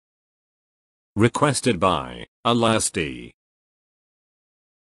Requested by Alasti.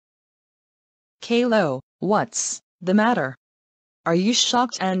 Caillou, what's the matter? Are you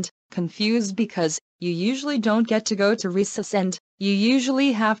shocked and confused because you usually don't get to go to recess and you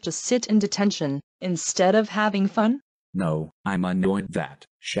usually have to sit in detention instead of having fun? No, I'm annoyed that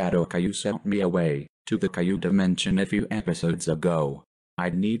Shadow Caillou sent me away to the Caillou dimension a few episodes ago.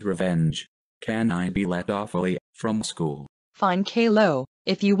 I need revenge. Can I be let off early from school? Fine, Caillou.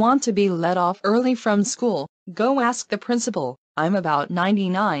 If you want to be let off early from school, go ask the principal. I'm about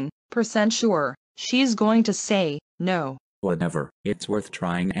 99% sure she's going to say no. Whatever, it's worth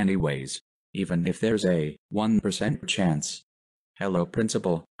trying anyways, even if there's a 1% chance. Hello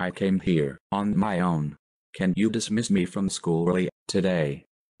principal, I came here on my own. Can you dismiss me from school early today?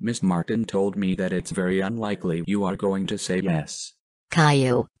 Miss Martin told me that it's very unlikely you are going to say yes.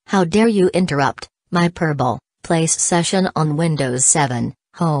 Caillou, how dare you interrupt my Purple Place session on Windows 7,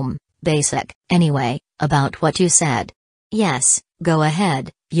 Home, Basic. Anyway, about what you said. Yes, go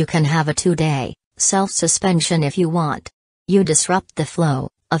ahead, you can have a 2-day self-suspension if you want. You disrupt the flow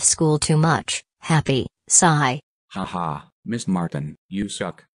of school too much. Happy, sigh. Haha, Miss Martin, you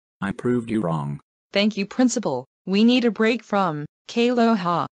suck. I proved you wrong. Thank you, principal. We need a break from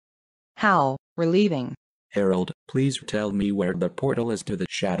Caillou. How relieving. Harold, please tell me where the portal is to the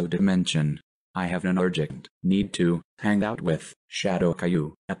Shadow Dimension. I have an urgent need to hang out with Shadow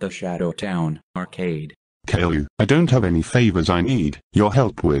Caillou at the Shadow Town arcade. Caillou, I don't have any favors I need your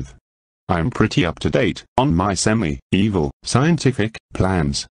help with. I'm pretty up to date on my semi-evil scientific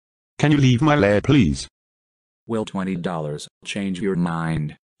plans. Can you leave my lair, please? Will $20 change your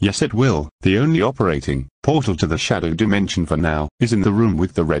mind? Yes, it will. The only operating portal to the Shadow Dimension for now is in the room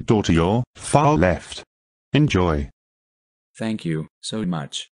with the red door to your far left. Enjoy. Thank you so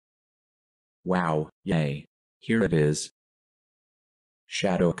much. Wow, yay. Here it is.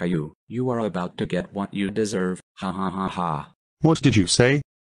 Shadow Caillou, you are about to get what you deserve, ha ha ha ha. What did you say?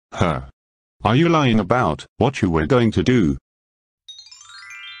 Huh. Are you lying about what you were going to do?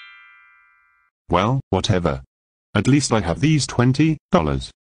 Well, whatever. At least I have these $20.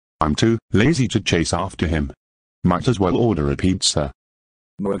 I'm too lazy to chase after him. Might as well order a pizza.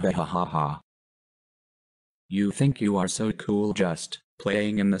 Mwahahaha. You think you are so cool just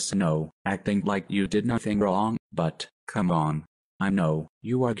playing in the snow, acting like you did nothing wrong, but, come on. I know,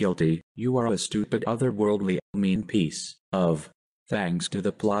 you are guilty, you are a stupid otherworldly, mean piece of. Thanks to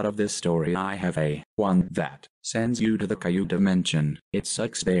the plot of this story I have a one that sends you to the Caillou dimension. It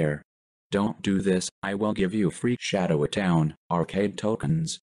sucks there. Don't do this, I will give you free Shadow Town arcade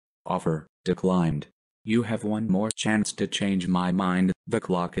tokens. Offer declined. You have one more chance to change my mind. The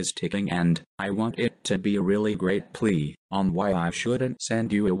clock is ticking and I want it to be a really great plea on why I shouldn't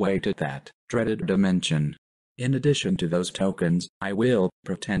send you away to that dreaded dimension. In addition to those tokens, I will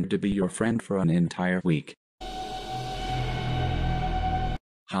pretend to be your friend for an entire week.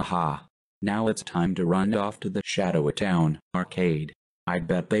 Haha. Now it's time to run off to the Shadow Town arcade. I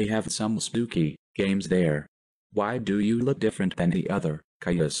bet they have some spooky games there. Why do you look different than the other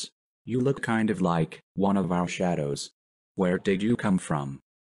Caillous? You look kind of like one of our shadows. Where did you come from?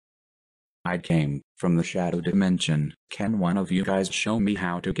 I came from the Shadow Dimension. Can one of you guys show me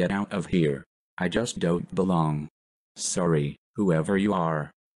how to get out of here? I just don't belong. Sorry, whoever you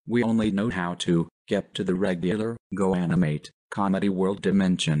are. We only know how to get to the regular Go Animate Comedy World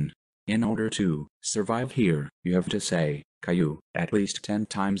Dimension. In order to survive here, you have to say Caillou at least 10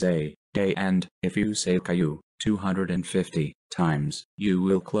 times a day, and if you say Caillou 250 times, you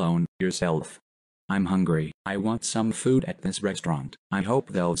will clone yourself. I'm hungry. I want some food at this restaurant. I hope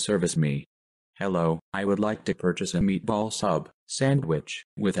they'll service me. Hello, I would like to purchase a meatball sub sandwich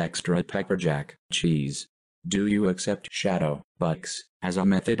with extra pepper jack cheese. Do you accept Shadow Bucks as a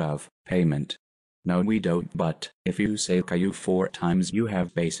method of payment? No, we don't, but if you say Caillou 4 times, you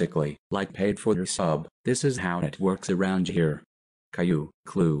have basically paid for your sub. This is how it works around here. Caillou,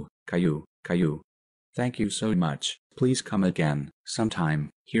 Clue, Caillou, Caillou. Thank you so much. Please come again sometime.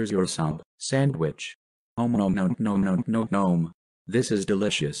 Here's your sub sandwich. Oh no no no no no no. This is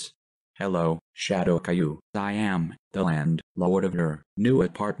delicious. Hello, Shadow Caillou. I am the landlord of your new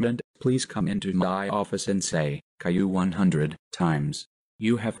apartment. Please come into my office and say Caillou 100 times.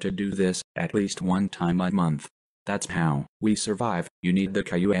 You have to do this at least one time a month. That's how we survive. You need the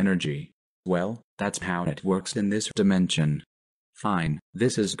Caillou energy. Well, that's how it works in this dimension. Fine,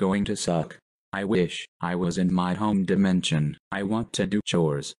 this is going to suck. I wish I was in my home dimension. I want to do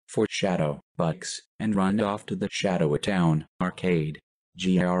chores for Shadow Bucks and run off to the Shadow Town arcade.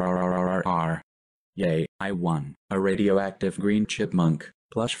 GRRRRR. Yay, I won a radioactive green chipmunk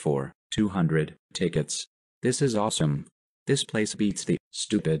plush for 200 tickets. This is awesome. This place beats the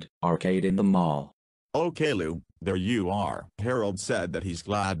stupid arcade in the mall. Oh Caillou, there you are. Harold said that he's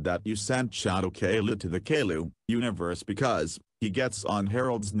glad that you sent Shadow Caillou to the Caillou universe because he gets on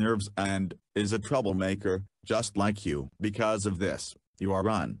Harold's nerves and is a troublemaker, just like you. Because of this, you are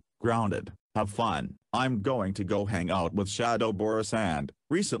ungrounded. Have fun. I'm going to go hang out with Shadow Boris and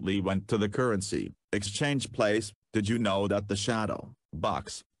recently went to the currency exchange place. Did you know that the Shadow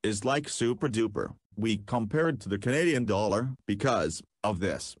bucks is like super duper weak compared to the Canadian dollar? Because of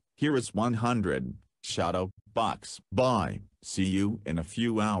this, here is 100 Shadow bucks. Bye. See you in a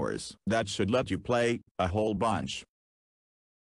few hours. That should let you play a whole bunch.